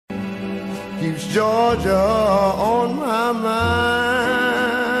keeps Georgia on my mind.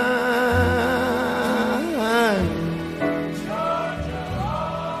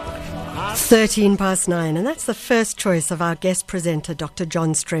 9:13, and that's the first choice of our guest presenter, Dr.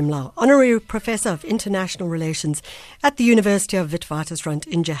 Jan Stremlau, Honorary Professor of International Relations at the Universityof the Witwatersrand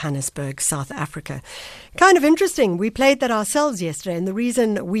in Johannesburg, South Africa. Kind of interesting. We played that ourselves yesterday, and the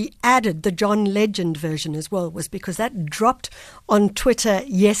reason we added the John Legend version as well was because that dropped on Twitter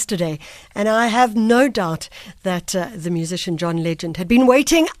yesterday, and I have no doubt that the musician John Legend had been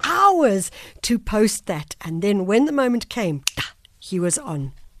waiting hours to post that, and then when the moment came, he was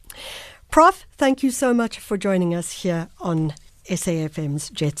on. Prof, thank you so much for joining us here on SAFM's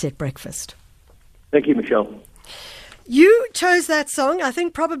Jet Set Breakfast. Thank you, Michelle. You chose that song, I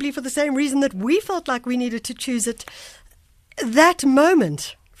think probably for the same reason that we felt like we needed to choose it. That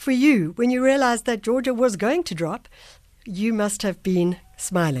moment for you, when you realized that Georgia was going to drop, you must have been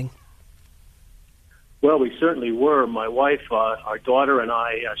smiling. Well, we certainly were. My wife, our daughter, and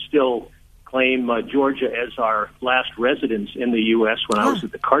I still claim Georgia as our last residence in the U.S. when I was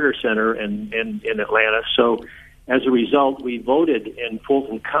at the Carter Center in Atlanta. So as a result, we voted in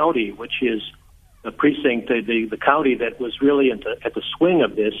Fulton County, which is the precinct, the county that was really at the swing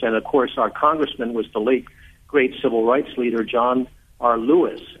of this. And, of course, our congressman was the late, great civil rights leader, John R.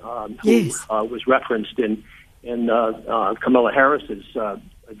 Lewis, who was referenced in Kamala Harris's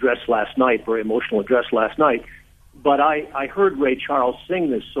address last night, very emotional address last night. But I heard Ray Charles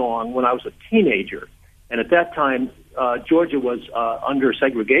sing this song when I was a teenager. And at that time, Georgia was under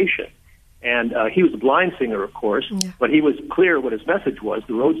segregation. And he was a blind singer, of course, but he was clear what his message was.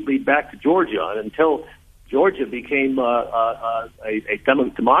 The roads lead back to Georgia. And until Georgia became a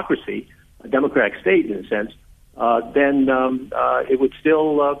democracy, a democratic state in a sense, then it would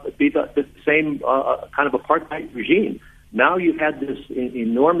still be the same kind of apartheid regime. Now you've had this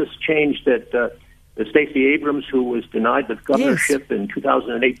enormous change that Stacey Abrams, who was denied the governorship in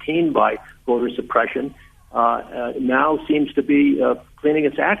 2018 by voter suppression, now seems to be cleaning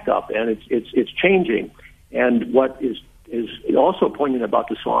its act up, and it's changing. And what is also poignant about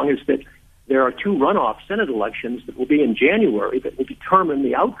the song is that there are two runoff Senate elections that will be in January that will determine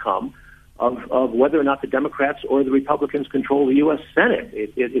the outcome of whether or not the Democrats or the Republicans control the U.S. Senate.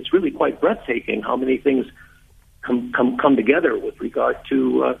 It's really quite breathtaking how many things come together with regard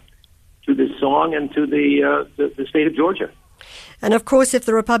to this song and to the state of Georgia. And of course, if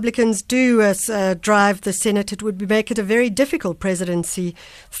the Republicans do drive the Senate, it would make it a very difficult presidency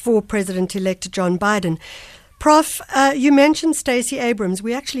for President-elect John Biden. Prof, you mentioned Stacey Abrams.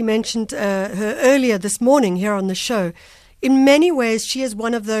 We actually mentioned her earlier this morning here on the show. In many ways, she is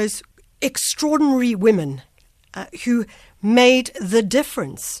one of those extraordinary women who made the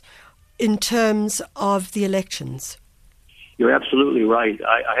difference in terms of the elections. You're absolutely right.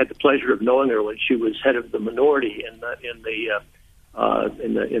 I had the pleasure of knowing her when she was head of the minority in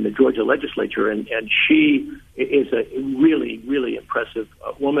the Georgia legislature, and she is a really, really impressive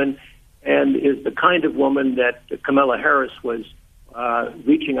woman, and is the kind of woman that Kamala Harris was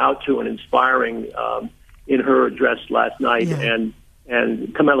reaching out to and inspiring in her address last night. And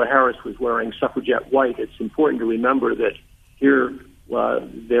Kamala Harris was wearing suffragette white. It's important to remember that here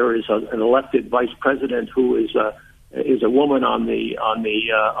there is an elected vice president who is a woman on the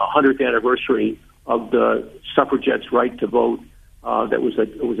 100th anniversary of the suffragettes' right to vote that was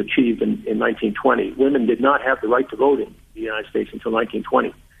achieved in 1920. Women did not have the right to vote in the United States until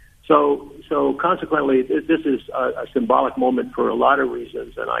 1920. So consequently, this is a symbolic moment for a lot of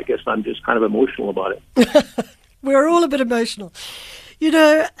reasons, and I guess I'm just kind of emotional about it. We're all a bit emotional.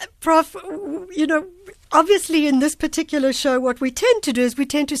 Prof, obviously in this particular show, what we tend to do is we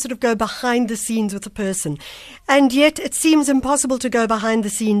tend to sort of go behind the scenes with a person. And yet it seems impossible to go behind the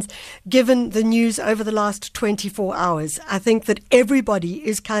scenes given the news over the last 24 hours. I think that everybody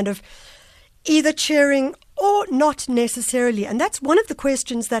is kind of either cheering or not necessarily. And that's one of the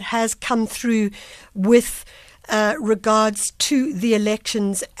questions that has come through with regards to the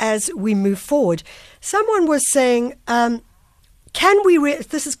elections as we move forward. Someone was saying,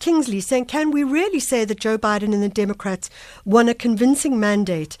 this is Kingsley saying, can we really say that Joe Biden and the Democrats won a convincing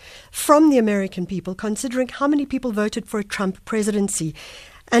mandate from the American people, considering how many people voted for a Trump presidency?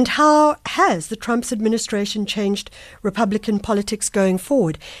 And how has the Trump's administration changed Republican politics going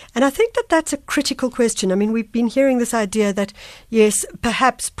forward? And I think that that's a critical question. I mean, we've been hearing this idea that, yes,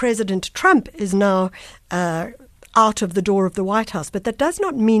 perhaps President Trump is now out of the door of the White House, but that does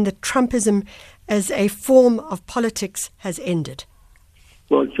not mean that Trumpism as a form of politics has ended.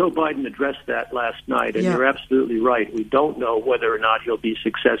 Well, Joe Biden addressed that last night, and you're absolutely right. We don't know whether or not he'll be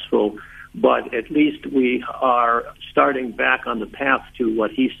successful, but at least we are starting back on the path to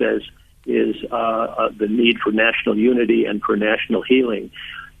what he says is the need for national unity and for national healing.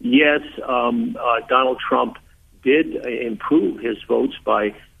 Yes, Donald Trump did improve his votes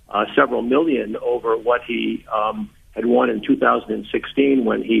by several million over what he had won in 2016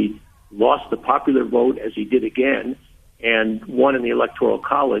 when he lost the popular vote, as he did again, and won in the Electoral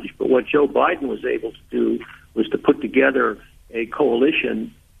College. But what Joe Biden was able to do was to put together a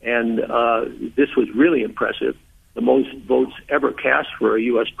coalition, and this was really impressive, the most votes ever cast for a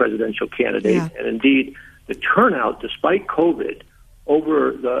U.S. presidential candidate. Yeah. And indeed, the turnout, despite COVID,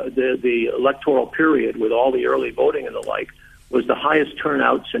 over the electoral period with all the early voting and the like, was the highest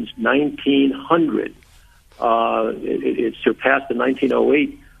turnout since 1900. It surpassed the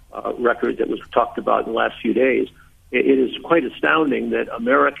 1908 record that was talked about in the last few days. It is quite astounding that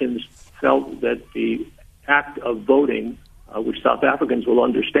Americans felt that the act of voting, which South Africans will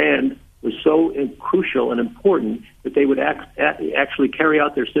understand, was so crucial and important that they would actually carry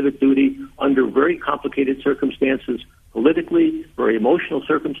out their civic duty under very complicated circumstances politically, very emotional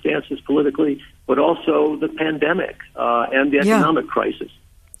circumstances politically, but also the pandemic and the economic crisis.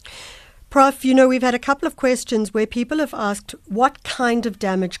 Prof, you know, we've had a couple of questions where people have asked what kind of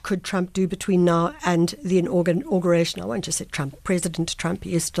damage could Trump do between now and the inauguration. I won't just say Trump, President Trump.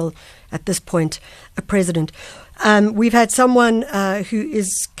 He is still, at this point, a president. We've had someone who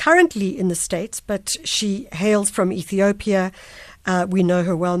is currently in the States, but she hails from Ethiopia. We know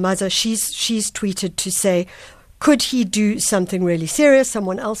her well, Maza. She's tweeted to say, could he do something really serious?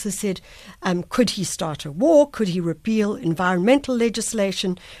 Someone else has said, could he start a war? Could he repeal environmental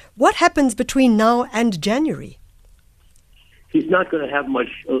legislation? What happens between now and January? He's not going to have much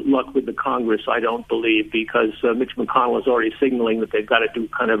luck with the Congress, I don't believe, because Mitch McConnell is already signaling that they've got to do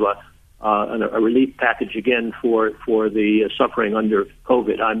kind of a relief package again for the suffering under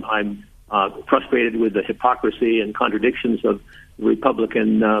COVID. I'm frustrated with the hypocrisy and contradictions of the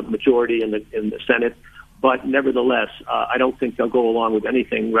Republican majority in the Senate. But nevertheless, I don't think they'll go along with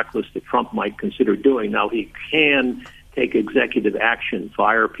anything reckless that Trump might consider doing. Now, he can take executive action,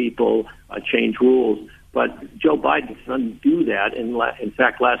 fire people, change rules. But Joe Biden can do that. In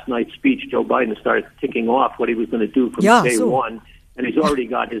fact, last night's speech, Joe Biden started ticking off what he was going to do from day one. And he's already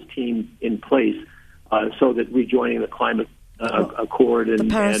got his team in place so that rejoining the climate accord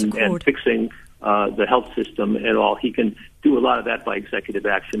and fixing the health system and all, he can do a lot of that by executive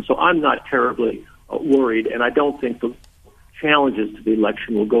action. So I'm not terribly worried, and I don't think the challenges to the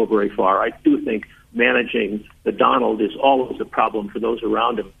election will go very far. I do think managing the Donald is always a problem for those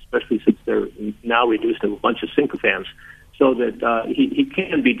around him, especially since they're now reduced to a bunch of sycophants, so that he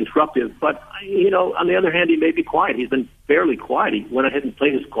can be disruptive. But, you know, on the other hand, he may be quiet. He's been fairly quiet. He went ahead and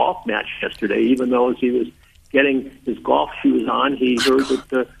played his golf match yesterday, even though as he was getting his golf shoes on, he heard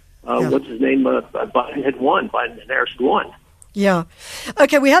that, what's his name, Biden had won. Biden and Harris had won. Yeah.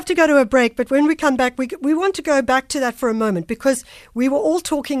 Okay, we have to go to a break, but when we come back, we want to go back to that for a moment, because we were all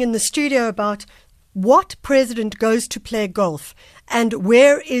talking in the studio about what president goes to play golf and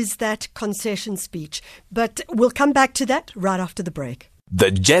where is that concession speech. But we'll come back to that right after the break.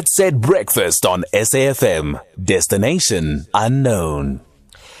 The Jet Set Breakfast on SAFM. Destination unknown.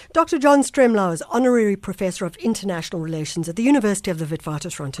 Dr. Jan Stremlau is Honorary Professor of International Relations at the University of the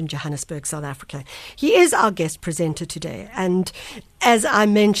Witwatersrand in Johannesburg, South Africa. He is our guest presenter today. And as I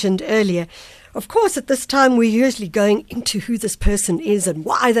mentioned earlier, of course, at this time, we're usually going into who this person is and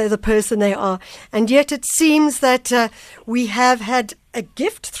why they're the person they are. And yet it seems that we have had a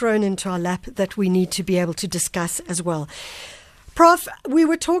gift thrown into our lap that we need to be able to discuss as well. Prof, we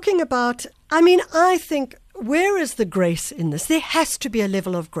were talking about, I think, where is the grace in this? There has to be a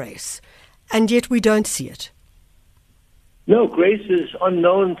level of grace, and yet we don't see it. No, grace is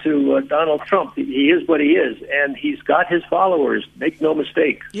unknown to Donald Trump. He is what he is, and he's got his followers. Make no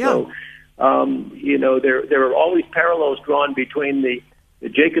mistake. Yeah. So, there are always parallels drawn between the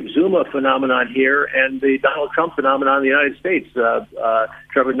Jacob Zuma phenomenon here and the Donald Trump phenomenon in the United States.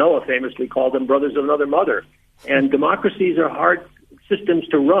 Trevor Noah famously called them brothers of another mother. And democracies are hard systems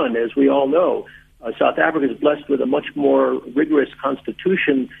to run, as we all know. South Africa is blessed with a much more rigorous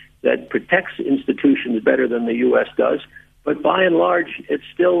constitution that protects institutions better than the U.S. does. But by and large, it's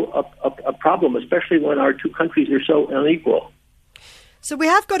still a problem, especially when our two countries are so unequal. So we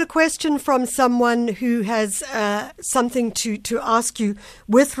have got a question from someone who has something to ask you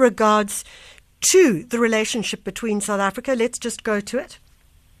with regards to the relationship between South Africa. Let's just go to it.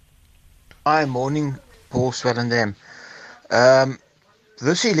 Hi, morning, Paul Swellendam.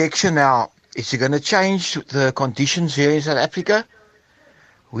 This election now, is it going to change the conditions here in South Africa?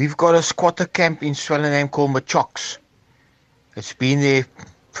 We've got a squatter camp in Swellendam called Machoks. It's been there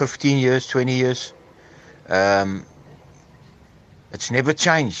 15 years, 20 years. It's never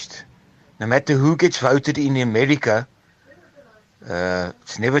changed. No matter who gets voted in America,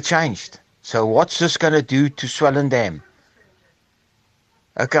 it's never changed. So what's this going to do to Swellendam?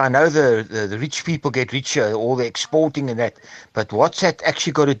 Okay, I know the rich people get richer, all the exporting and that, but what's that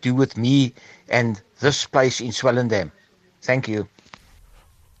actually got to do with me and this place in Swellendam? Thank you.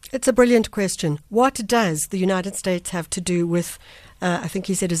 It's a brilliant question. What does the United States have to do with, I think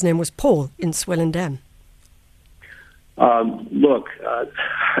he said his name was Paul, in Swellendam? Look,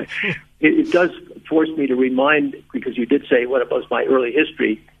 it does force me to remind, because you did say what was my early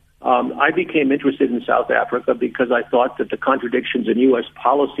history. I became interested in South Africa because I thought that the contradictions in U.S.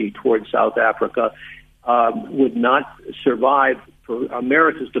 policy towards South Africa would not survive for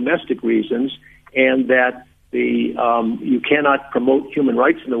America's domestic reasons, and that you cannot promote human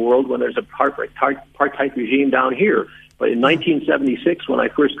rights in the world when there's a apartheid regime down here. But in 1976, when I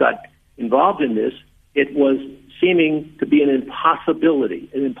first got involved in this, it was seeming to be an impossibility,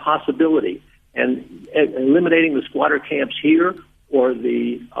 and eliminating the squatter camps here or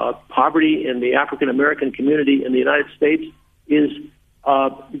the poverty in the African American community in the United States is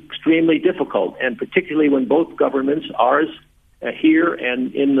extremely difficult, and particularly when both governments, ours here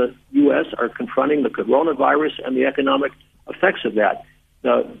and in the U.S., are confronting the coronavirus and the economic effects of that.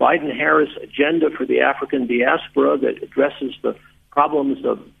 The Biden-Harris agenda for the African diaspora that addresses the problems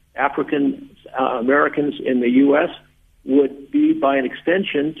of African Americans in the U.S. would be, by an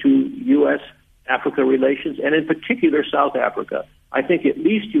extension, to U.S.-Africa relations, and in particular South Africa. I think at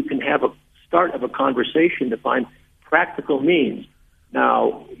least you can have a start of a conversation to find practical means.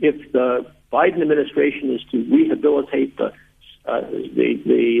 Now, if the Biden administration is to rehabilitate the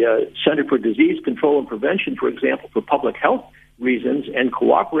Center for Disease Control and Prevention, for example, for public health reasons, and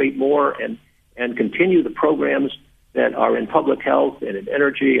cooperate more and continue the programs that are in public health and in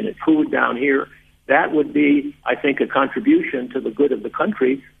energy and in food down here, that would be, I think, a contribution to the good of the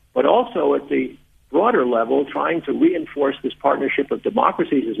country, but also at the broader level, trying to reinforce this partnership of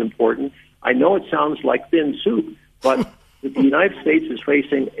democracies is important. I know it sounds like thin soup, but the United States is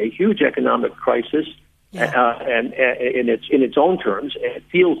facing a huge economic crisis, and in its own terms, and it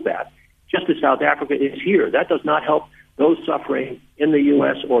feels that. Just as South Africa is here, that does not help those suffering in the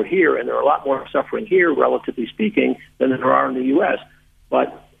U.S. or here, and there are a lot more suffering here, relatively speaking, than there are in the U.S.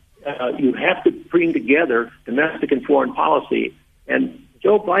 But you have to bring together domestic and foreign policy, and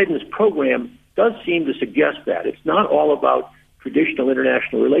Joe Biden's program does seem to suggest that. It's not all about traditional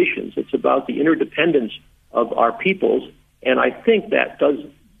international relations. It's about the interdependence of our peoples, and I think that does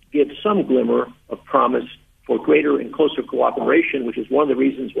give some glimmer of promise for greater and closer cooperation, which is one of the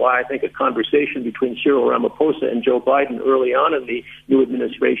reasons why I think a conversation between Cyril Ramaphosa and Joe Biden early on in the new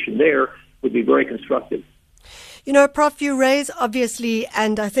administration there would be very constructive. You know, Prof, you raise, obviously,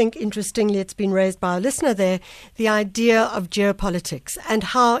 and I think interestingly it's been raised by a listener there, the idea of geopolitics and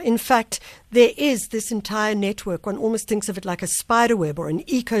how, in fact, there is this entire network. One almost thinks of it like a spider web or an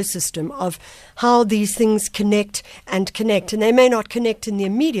ecosystem of how these things connect. And they may not connect in the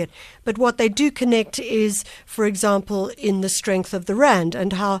immediate, but what they do connect is, for example, in the strength of the rand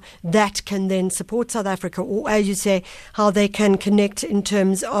and how that can then support South Africa, or as you say, how they can connect in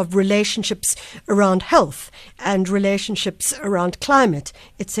terms of relationships around health and relationships around climate,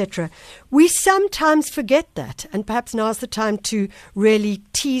 etc. We sometimes forget that, and perhaps now's the time to really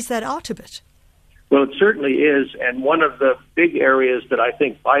tease that out a bit. Well, it certainly is, and one of the big areas that I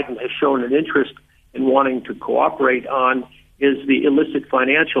think Biden has shown an interest in wanting to cooperate on is the illicit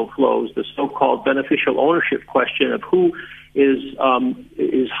financial flows, the so-called beneficial ownership question of who is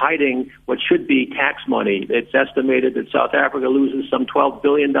hiding what should be tax money. It's estimated that South Africa loses some $12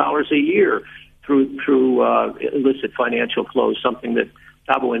 billion a year through illicit financial flows, something that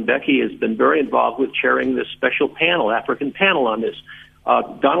Thabo Mbeki has been very involved with, chairing this special panel, African panel on this.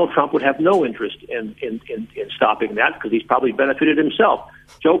 Donald Trump would have no interest in stopping that because he's probably benefited himself.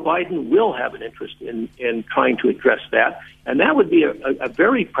 Joe Biden will have an interest in trying to address that, and that would be a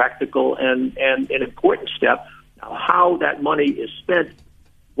very practical and an important step. Now, how that money is spent,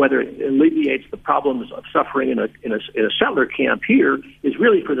 whether it alleviates the problems of suffering in a settler camp here, is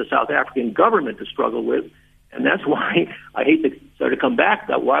really for the South African government to struggle with, and that's why I hate to sort of come back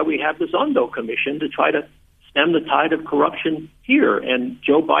to why we have this UNDO commission to try to stem the tide of corruption here. And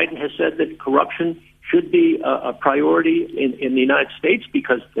Joe Biden has said that corruption should be a priority in the United States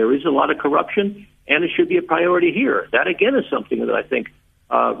because there is a lot of corruption, and it should be a priority here. That, again, is something that I think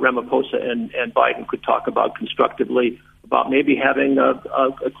Ramaphosa and Biden could talk about constructively, about maybe having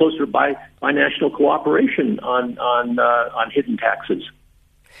a closer binational cooperation on hidden taxes.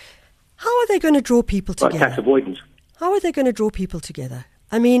 How are they going to draw people together? Tax avoidance. How are they going to draw people together?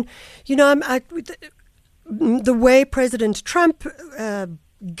 I mean, you know, the way President Trump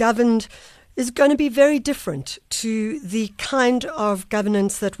governed is going to be very different to the kind of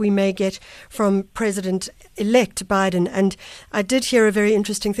governance that we may get from President-elect Biden. And I did hear a very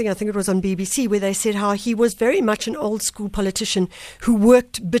interesting thing, I think it was on BBC, where they said how he was very much an old-school politician who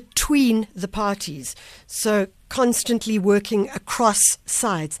worked between the parties, so constantly working across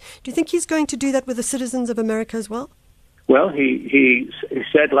sides. Do you think he's going to do that with the citizens of America as well? Well, he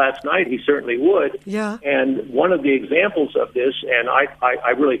said last night he certainly would. Yeah. And one of the examples of this, and I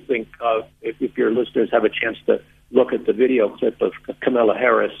really think if your listeners have a chance to look at the video clip of Kamala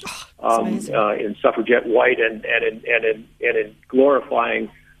Harris in suffragette white and in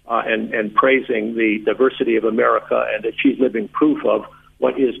glorifying and praising the diversity of America, and that she's living proof of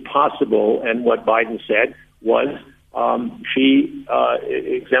what is possible, and what Biden said was she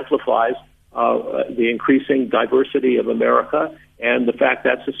exemplifies the increasing diversity of America, and the fact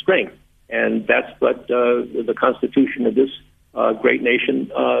that's a strength. And that's what the Constitution of this great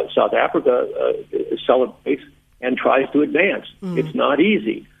nation, South Africa, celebrates and tries to advance. It's not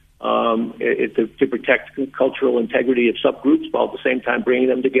easy to protect cultural integrity of subgroups while at the same time bringing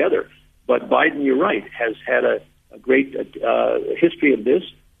them together. But Biden, you're right, has had a great history of this.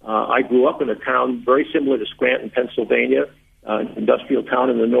 I grew up in a town very similar to Scranton, Pennsylvania, an industrial town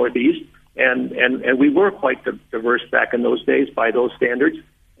in the Northeast. And we were quite diverse back in those days by those standards.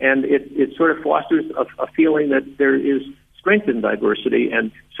 And it sort of fosters a feeling that there is strength in diversity.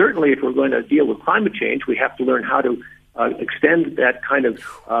 And certainly if we're going to deal with climate change, we have to learn how to extend that kind of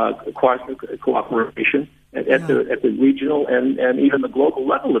cooperation at the regional and even the global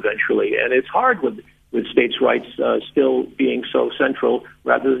level eventually. And it's hard with states' rights still being so central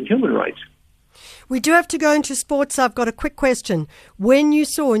rather than human rights. We do have to go into sports. I've got a quick question. When you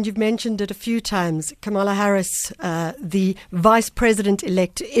saw, and you've mentioned it a few times, Kamala Harris, the vice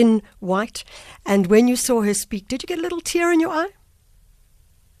president-elect in white, and when you saw her speak, did you get a little tear in your eye?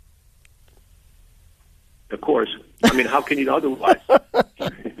 Of course. I mean, how can you otherwise?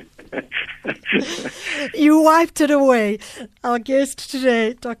 You wiped it away. Our guest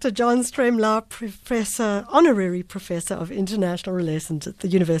today, Dr. Jan Stremlau, Professor, Honorary Professor of International Relations at the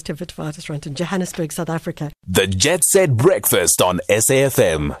University of the Witwatersrand in Johannesburg, South Africa. The Jet Set Breakfast on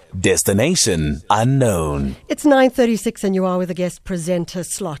SAFM. Destination unknown. It's 9:36 and you are with a guest presenter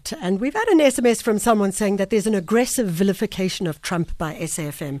slot. And we've had an SMS from someone saying that there's an aggressive vilification of Trump by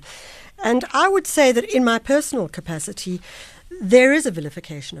SAFM. And I would say that in my personal capacity, there is a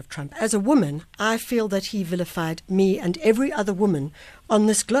vilification of Trump. As a woman, I feel that he vilified me and every other woman on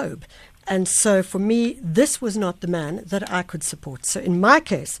this globe. And so for me, this was not the man that I could support. So in my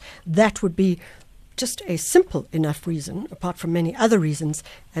case, that would be just a simple enough reason, apart from many other reasons,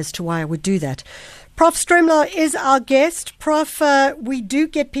 as to why I would do that. Prof. Stremlau is our guest. Prof, we do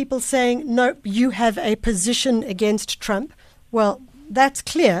get people saying, no, you have a position against Trump. Well, that's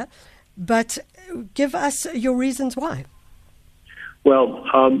clear, but give us your reasons why. Well,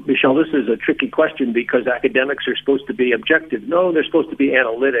 Michelle, this is a tricky question because academics are supposed to be objective. No, they're supposed to be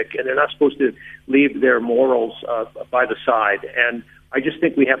analytic, and they're not supposed to leave their morals by the side. And I just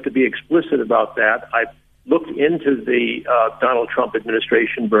think we have to be explicit about that. I've looked into the Donald Trump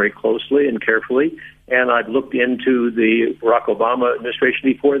administration very closely and carefully, and I've looked into the Barack Obama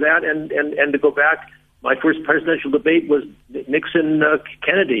administration before that, and to go back, my first presidential debate was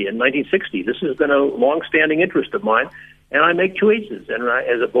Nixon-Kennedy in 1960. This has been a long-standing interest of mine. And I make choices, and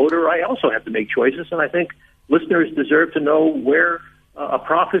as a voter, I also have to make choices. And I think listeners deserve to know where a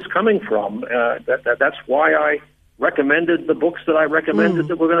prof is coming from. That's why I recommended the books that I recommended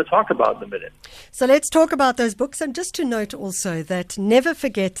that we're going to talk about in a minute. So let's talk about those books. And just to note also that never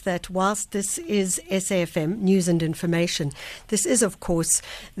forget that whilst this is SAFM, News and Information, this is, of course,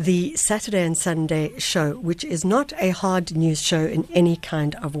 the Saturday and Sunday show, which is not a hard news show in any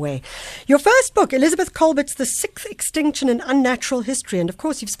kind of way. Your first book, Elizabeth Colbert's The Sixth Extinction in Unnatural History. And, of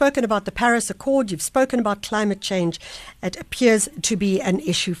course, you've spoken about the Paris Accord. You've spoken about climate change. It appears to be an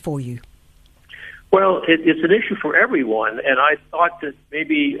issue for you. Well, it's an issue for everyone, and I thought that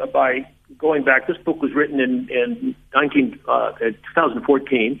maybe by going back, this book was written in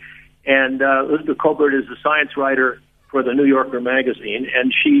 2014, and Elizabeth Colbert is a science writer for the New Yorker magazine,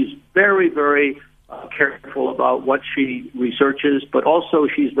 and she's very, very careful about what she researches, but also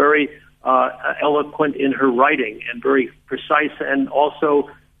she's very eloquent in her writing and very precise and also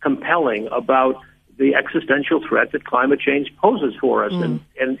compelling about the existential threat that climate change poses for us. And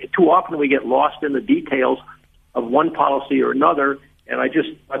too often we get lost in the details of one policy or another. And I just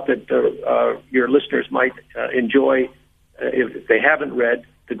thought that your listeners might enjoy, if they haven't read,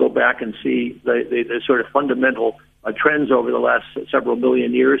 to go back and see the sort of fundamental trends over the last several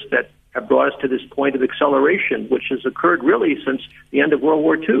million years that have brought us to this point of acceleration, which has occurred really since the end of World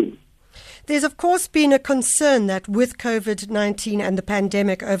War II. There's, of course, been a concern that with COVID-19 and the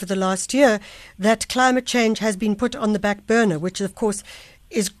pandemic over the last year, that climate change has been put on the back burner, which, of course,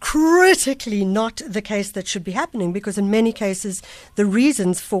 is critically not the case that should be happening, because in many cases the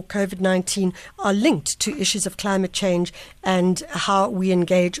reasons for COVID-19 are linked to issues of climate change and how we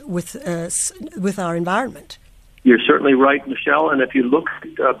engage with our environment. You're certainly right, Michelle. And if you look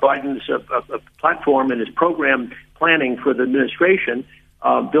at Biden's platform and his program planning for the administration,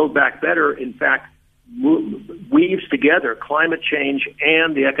 Build Back Better, in fact, weaves together climate change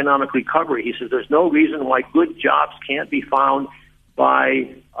and the economic recovery. He says there's no reason why good jobs can't be found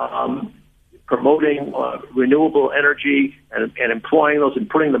by promoting renewable energy and employing those and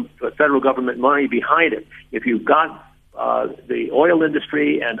putting the federal government money behind it. If you've got the oil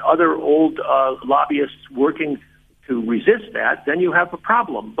industry and other old lobbyists working to resist that, then you have a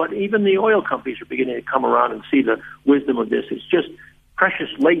problem. But even the oil companies are beginning to come around and see the wisdom of this. It's just precious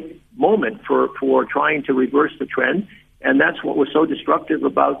late moment for trying to reverse the trend, and that's what was so destructive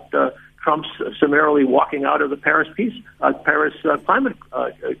about Trump's summarily walking out of the Paris climate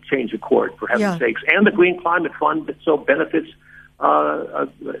change accord, for heaven's sakes, and the Green Climate Fund that so benefits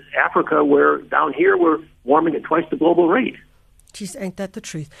Africa, where down here we're warming at twice the global rate. Geez, ain't that the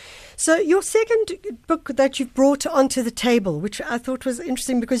truth? So your second book that you've brought onto the table, which I thought was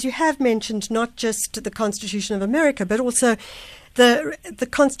interesting because you have mentioned not just the Constitution of America, but also the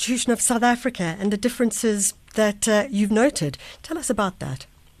Constitution of South Africa and the differences that you've noted. Tell us about that.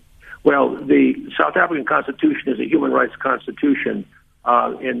 Well, the South African Constitution is a human rights constitution.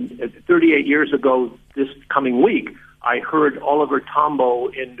 38 years ago, this coming week, I heard Oliver Tambo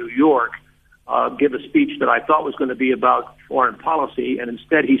in New York give a speech that I thought was going to be about foreign policy, and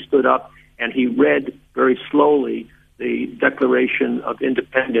instead he stood up and he read very slowly the Declaration of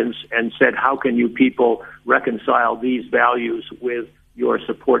Independence and said, how can you people reconcile these values with your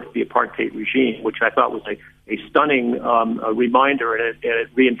support for the apartheid regime, which I thought was a stunning reminder, and it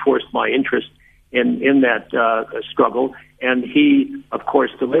reinforced my interest in that struggle. And he, of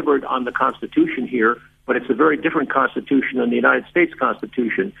course, delivered on the Constitution here, but it's a very different Constitution than the United States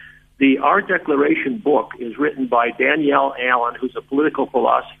Constitution. Our Declaration book is written by Danielle Allen, who's a political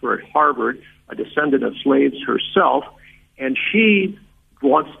philosopher at Harvard, a descendant of slaves herself, and she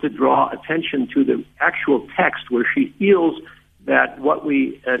wants to draw attention to the actual text, where she feels that what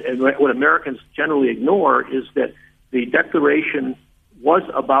Americans generally ignore is that the Declaration was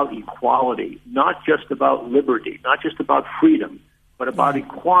about equality, not just about liberty, not just about freedom, but about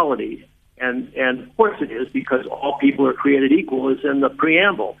equality. And of course it is, because all people are created equal is in the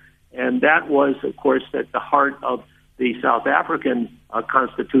preamble. And that was, of course, at the heart of the South African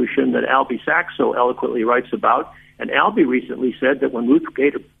Constitution that Albie Sachs so eloquently writes about. And Albie recently said that when Ruth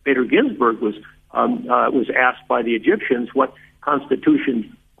Bader Ginsburg was asked by the Egyptians what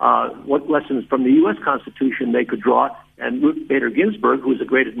lessons from the U.S. Constitution they could draw, and Ruth Bader Ginsburg, who was a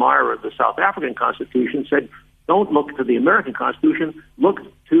great admirer of the South African Constitution, said, don't look to the American Constitution, look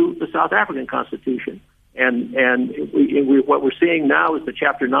to the South African Constitution. And what we're seeing now is the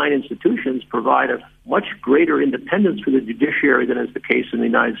Chapter 9 institutions provide a much greater independence for the judiciary than is the case in the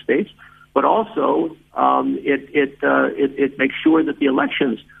United States. But also, it makes sure that the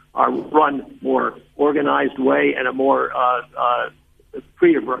elections are run more organized way and a more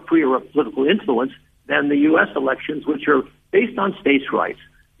freer political influence than the U.S. elections, which are based on states' rights.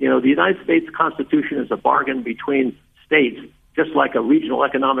 You know, the United States Constitution is a bargain between states, just like a regional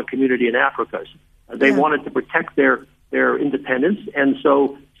economic community in Africa. They wanted to protect their independence, and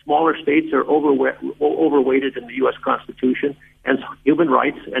so smaller states are overweighted in the U.S. Constitution, and human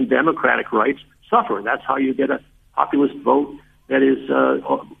rights and democratic rights suffer. That's how you get a populist vote that is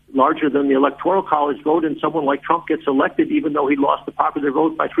larger than the Electoral College vote, and someone like Trump gets elected even though he lost the popular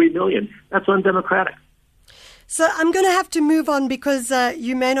vote by 3 million. That's undemocratic. So I'm going to have to move on because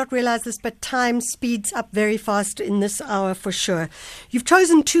you may not realize this, but time speeds up very fast in this hour for sure. You've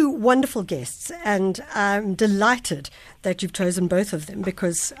chosen two wonderful guests, and I'm delighted that you've chosen both of them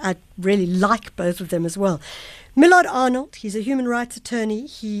because I really like both of them as well. Millard Arnold, he's a human rights attorney.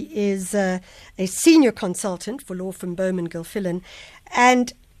 He is a senior consultant for law firm Bowman Gilfillan,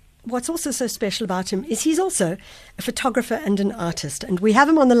 and what's also so special about him is he's also a photographer and an artist. And we have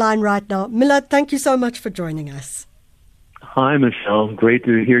him on the line right now. Millard, thank you so much for joining us. Hi, Michelle. Great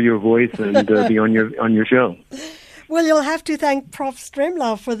to hear your voice and be on your show. Well, you'll have to thank Prof.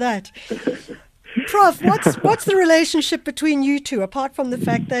 Stremlau for that. Prof, what's the relationship between you two, apart from the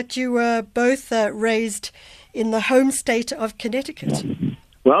fact that you were both raised in the home state of Connecticut?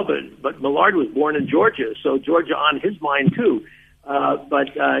 Well, but Millard was born in Georgia, so Georgia on his mind, too. but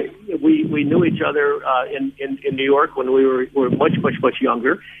we knew each other in New York when we were much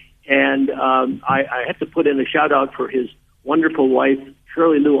younger. And I have to put in a shout out for his wonderful wife,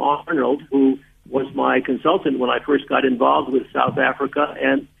 Shirley Lou Arnold, who was my consultant when I first got involved with South Africa,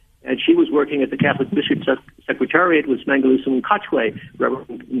 and she was working at the Catholic Bishop's Secretariat with Smangalusa Mkachwe,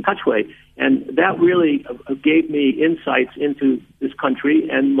 Reverend Mkachwe, and that really gave me insights into this country.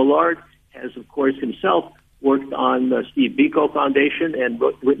 And Millard has, of course, himself worked on the Steve Biko Foundation and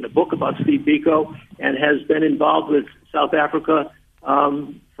written a book about Steve Biko, and has been involved with South Africa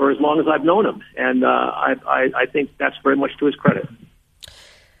for as long as I've known him. And I think that's very much to his credit.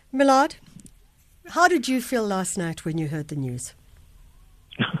 Millard, how did you feel last night when you heard the news?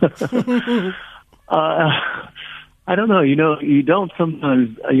 I don't know. You're not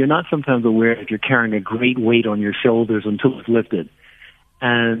sometimes aware that you're carrying a great weight on your shoulders until it's lifted.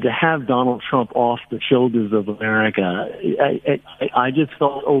 And to have Donald Trump off the shoulders of America, I just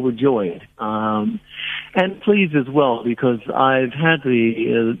felt overjoyed, and pleased as well, because I've had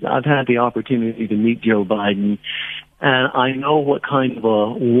the opportunity to meet Joe Biden, and I know what kind of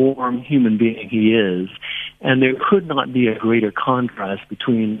a warm human being he is. And there could not be a greater contrast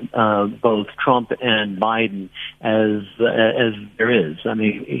between both Trump and Biden as there is. I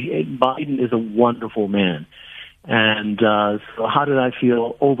mean, Biden is a wonderful man. And so how did I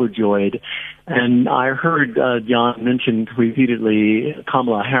feel? Overjoyed. And I heard John mention repeatedly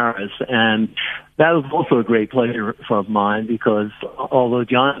Kamala Harris, and that was also a great pleasure of mine, because although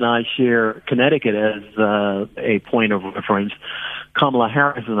John and I share Connecticut as a point of reference, Kamala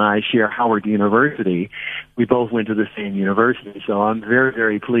Harris and I share Howard University. We both went to the same university, so I'm very,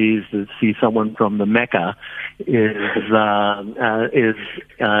 very pleased to see someone from the Mecca is the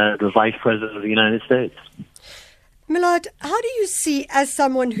Vice President of the United States. Millard, how do you see, as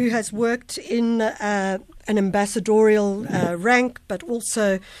someone who has worked in an ambassadorial rank, but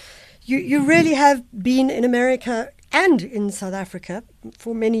also you really have been in America and in South Africa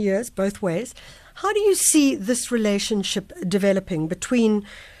for many years, both ways. How do you see this relationship developing between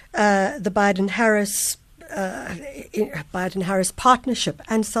the Biden-Harris partnership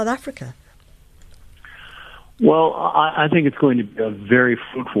and South Africa? Well, I think it's going to be a very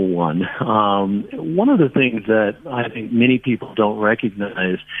fruitful one. One of the things that I think many people don't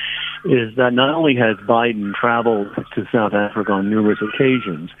recognize is that not only has Biden traveled to South Africa on numerous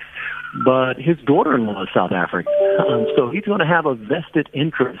occasions, but his daughter-in-law is South African. So he's going to have a vested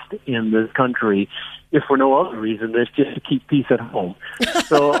interest in this country, if for no other reason than just to keep peace at home.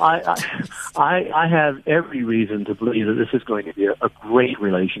 So I have every reason to believe that this is going to be a great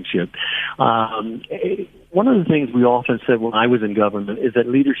relationship. One of the things we often said when I was in government is that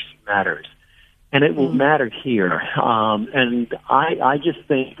leadership matters. And it will matter here. And I just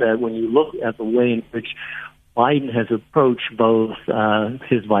think that when you look at the way in which Biden has approached both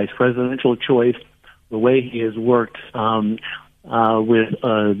his vice presidential choice, the way he has worked with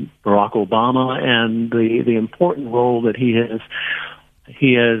Barack Obama, and the important role that he has,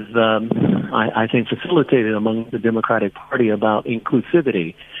 I think, facilitated among the Democratic Party about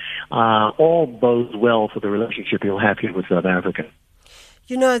inclusivity, all bodes well for the relationship he'll have here with South Africa.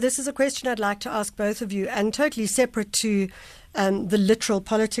 You know, this is a question I'd like to ask both of you, and totally separate to the literal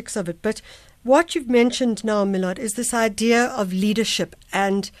politics of it. But what you've mentioned now, Millard, is this idea of leadership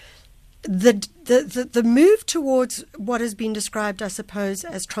and the move towards what has been described, I suppose,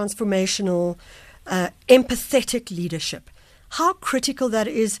 as transformational, empathetic leadership. How critical that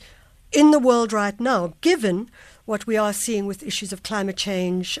is in the world right now, given what we are seeing with issues of climate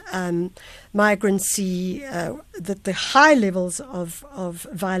change, migrancy, the high levels of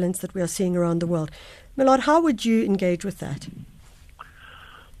violence that we are seeing around the world. Millard, how would you engage with that?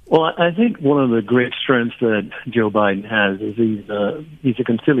 Well, I think one of the great strengths that Joe Biden has is he's a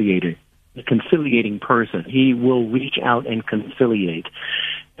conciliator, a conciliating person. He will reach out and conciliate.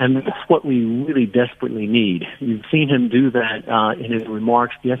 And that's what we really desperately need. You've seen him do that in his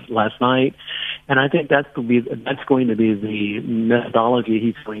remarks last night, and I think that's going to be the methodology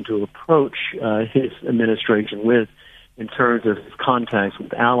he's going to approach his administration with, in terms of his contacts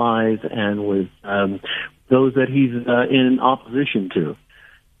with allies and with those that he's in opposition to.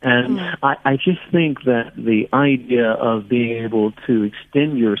 And I just think that the idea of being able to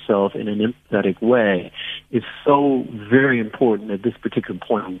extend yourself in an empathetic way is so very important at this particular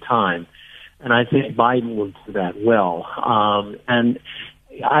point in time. And I think Biden will do that well. And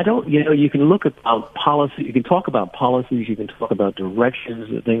I don't, you can look about policy, you can talk about policies, you can talk about directions,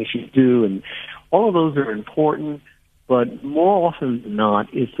 the things you do, and all of those are important. But more often than not,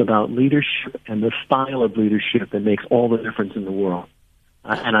 it's about leadership and the style of leadership that makes all the difference in the world.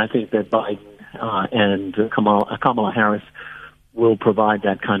 And I think that Biden and Kamala Harris will provide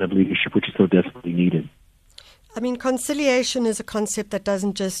that kind of leadership which is so desperately needed. I mean, conciliation is a concept that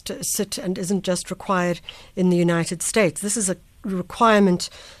doesn't just sit and isn't just required in the United States. This is a requirement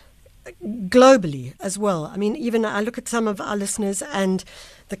globally as well. I mean, even I look at some of our listeners and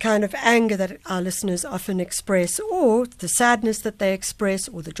the kind of anger that our listeners often express, or the sadness that they express,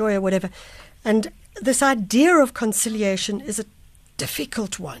 or the joy or whatever. And this idea of conciliation is a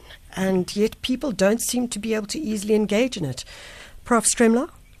difficult one, and yet people don't seem to be able to easily engage in it. Prof. Stremlau?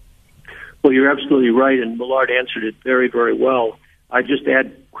 Well, you're absolutely right, and Millard answered it very, very well. I just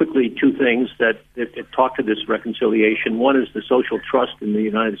add quickly two things that talk to this reconciliation. One is the social trust in the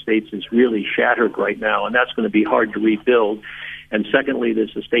United States is really shattered right now, and that's going to be hard to rebuild. And secondly,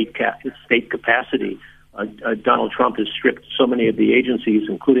 there's the state capacity. Donald Trump has stripped so many of the agencies,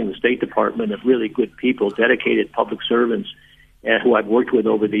 including the State Department, of really good people, dedicated public servants, who I've worked with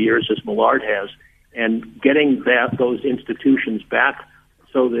over the years, as Millard has, and getting those institutions back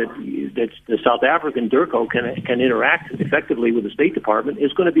so that the South African DIRCO can interact effectively with the State Department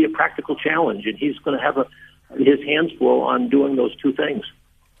is going to be a practical challenge, and he's going to have his hands full on doing those two things.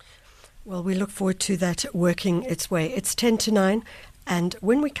 Well, we look forward to that working its way. It's 10 to 9, and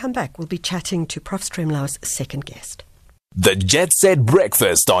when we come back, we'll be chatting to Prof. Stremlau's second guest. The Jet Set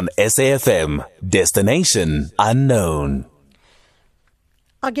Breakfast on SAFM. Destination unknown.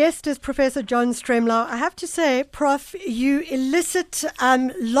 Our guest is Professor Jan Stremlau. I have to say, Prof, you elicit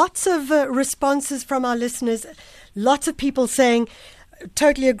lots of responses from our listeners, lots of people saying,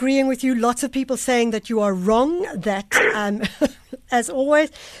 totally agreeing with you, lots of people saying that you are wrong, that, as always,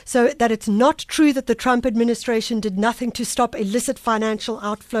 so that it's not true that the Trump administration did nothing to stop illicit financial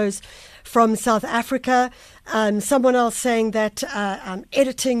outflows from South Africa. Someone else saying that I'm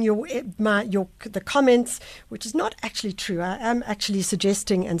editing the comments, which is not actually true. I am actually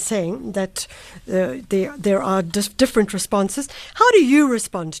suggesting and saying that there are different responses. How do you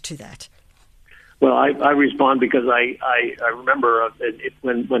respond to that? Well, I respond because I remember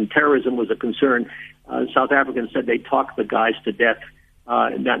when terrorism was a concern, South Africans said they talked the guys to death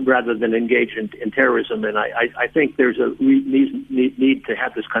rather than engage in terrorism. And I think there's a need to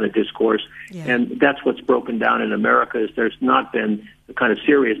have this kind of discourse. Yeah. And that's what's broken down in America is there's not been the kind of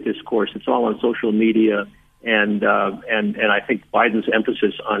serious discourse. It's all on social media. And I think Biden's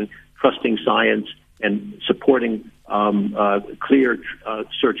emphasis on trusting science and supporting clear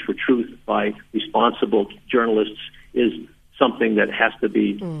search for truth by responsible journalists is something that has to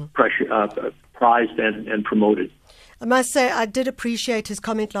be prized and promoted. I must say, I did appreciate his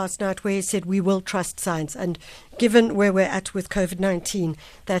comment last night where he said we will trust science. And given where we're at with COVID-19,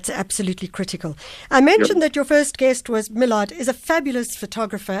 that's absolutely critical. I mentioned that your first guest was Millard, is a fabulous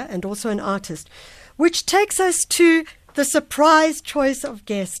photographer and also an artist, which takes us to the surprise choice of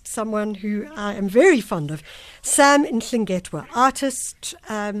guest, someone who I am very fond of, Sam Nhlingetwa, artist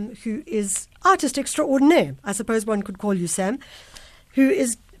who is artist extraordinaire, I suppose one could call you, Sam, who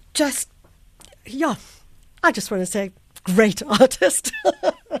is just, I just want to say great artist.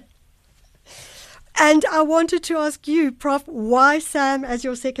 And I wanted to ask you, Prof, why Sam as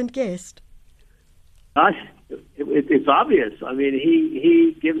your second guest? It's obvious. I mean,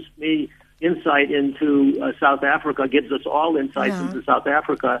 he gives me insight into South Africa, gives us all insights into South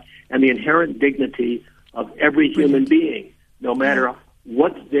Africa and the inherent dignity of every human being, no matter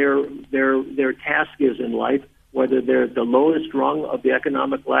what their task is in life, whether they're the lowest rung of the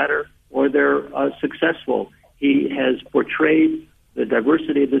economic ladder or they're successful. He has portrayed the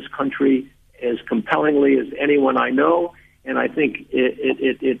diversity of this country as compellingly as anyone I know, and I think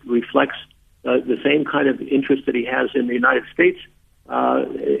it reflects the same kind of interest that he has in the United States,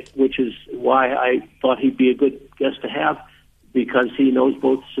 which is why I thought he'd be a good guest to have, because he knows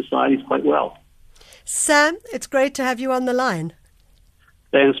both societies quite well. Sam, it's great to have you on the line.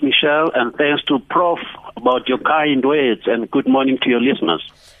 Thanks, Michelle, and thanks to Prof about your kind words, and good morning to your listeners.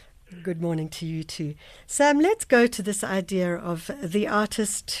 Good morning to you too. Sam, let's go to this idea of the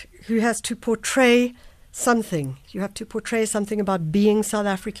artist who has to portray something. You have to portray something about being South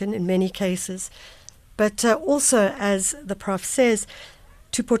African in many cases, but also, as the Prof says,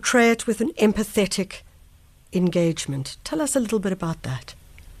 to portray it with an empathetic engagement. Tell us a little bit about that.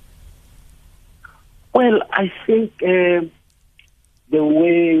 Well, I think the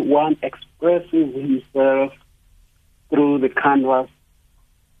way one expresses himself through the canvas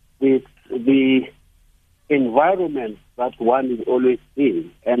with the environment that one is always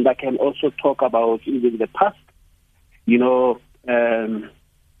in. And I can also talk about even the past,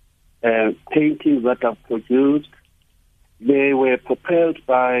 paintings that I've produced. They were propelled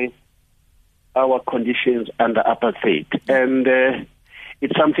by our conditions under apartheid. And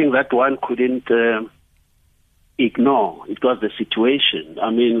it's something that one couldn't ignore. It was the situation. I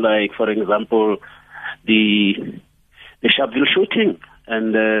mean, like, for example, the Sharpeville shooting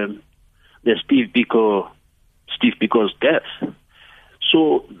and the Steve Biko's death.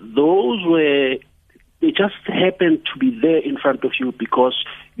 So those were, they just happened to be there in front of you because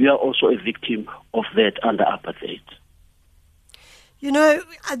you are also a victim of that under apartheid. You know,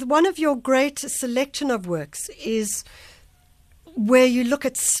 one of your great selection of works is where you look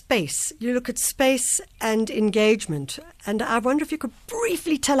at space. You look at space and engagement. And I wonder if you could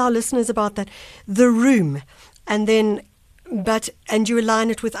briefly tell our listeners about that. The Room, and then, and you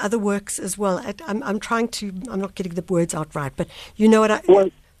align it with other works as well. I'm not getting the words out right, but you know what I... Well,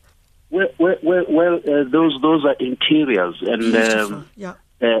 those are interiors and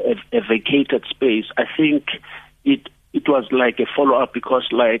a vacated space. I think it was like a follow-up because,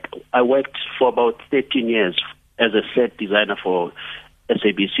 like, I worked for about 13 years as a set designer for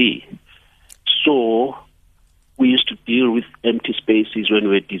SABC. So we used to deal with empty spaces when we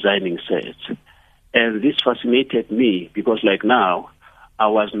were designing sets. And this fascinated me because, like, now I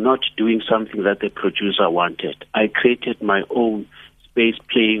was not doing something that the producer wanted. I created my own space,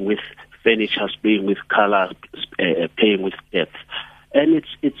 playing with furniture, playing with color, playing with depth. And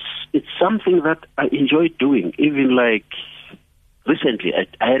it's something that I enjoy doing. Even like recently,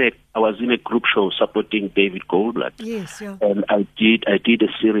 I was in a group show supporting David Goldblatt. Yes, yeah. And I did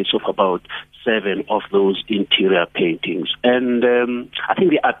a series of about 7 of those interior paintings. And I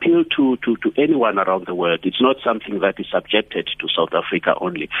think they appeal to anyone around the world. It's not something that is subjected to South Africa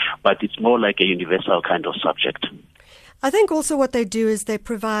only, but it's more like a universal kind of subject. I think also what they do is they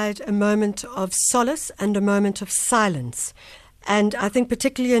provide a moment of solace and a moment of silence. And I think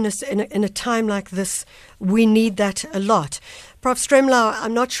particularly in a time like this, we need that a lot. Prof. Stremlau,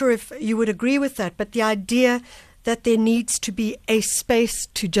 I'm not sure if you would agree with that, but the idea that there needs to be a space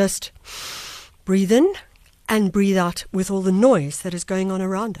to just breathe in and breathe out with all the noise that is going on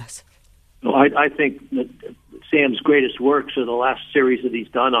around us. No, I think that Sam's greatest works are the last series that he's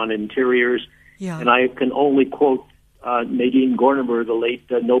done on interiors. Yeah. And I can only quote Nadine Gordimer, the late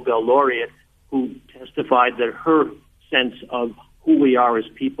Nobel laureate, who testified that her sense of who we are as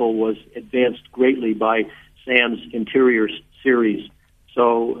people was advanced greatly by Sam's interiors series.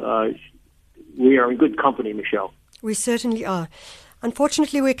 So we are in good company, Michelle. We certainly are.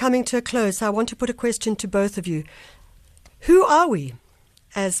 Unfortunately, we're coming to a close, so I want to put a question to both of you. Who are we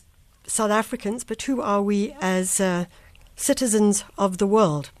as South Africans, but who are we as citizens of the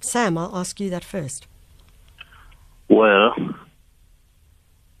world? Sam, I'll ask you that first. Well,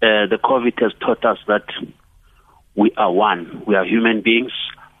 the COVID has taught us that we are one. We are human beings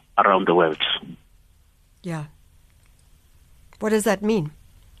around the world. Yeah. What does that mean?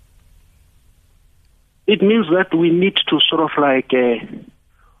 It means that we need to sort of like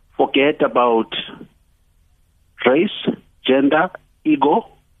forget about race, gender, ego.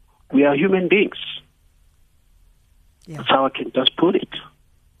 We are human beings. Yeah. That's how I can just put it.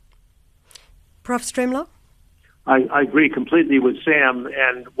 Prof. Stremlau? I agree completely with Sam.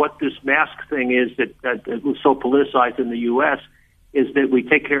 And what this mask thing is that was so politicized in the U.S. is that we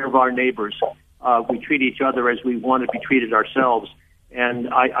take care of our neighbors. We treat each other as we want to be treated ourselves. And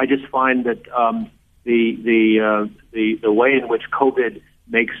I just find that the way in which COVID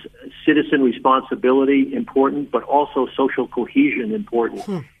makes citizen responsibility important, but also social cohesion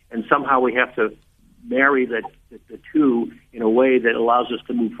important. And somehow we have to marry the two in a way that allows us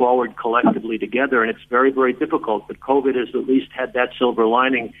to move forward collectively together. And it's very, very difficult. But COVID has at least had that silver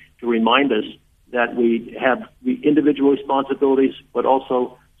lining to remind us that we have individual responsibilities, but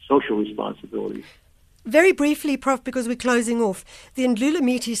also social responsibilities. Very briefly, Prof, because we're closing off, the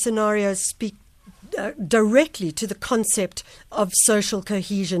Ndlulamiti scenarios speak directly to the concept of social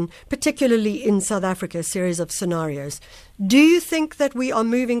cohesion, particularly in South Africa, a series of scenarios. Do you think that we are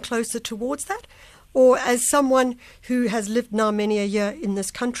moving closer towards that? Or as someone who has lived now many a year in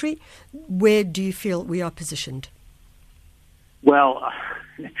this country, where do you feel we are positioned? Well,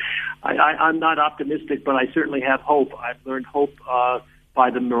 I'm not optimistic, but I certainly have hope. I've learned hope by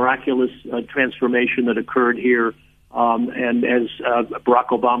the miraculous transformation that occurred here. And as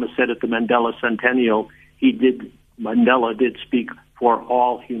Barack Obama said at the Mandela Centennial, Mandela did speak for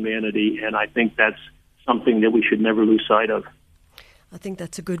all humanity, and I think that's something that we should never lose sight of. I think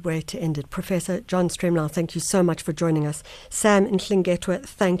that's a good way to end it. Professor Jan Stremlau, thank you so much for joining us. Sam Nhlingetwa,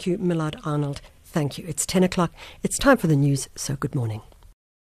 thank you. Millard Arnold, thank you. It's 10 o'clock. It's time for the news, so good morning.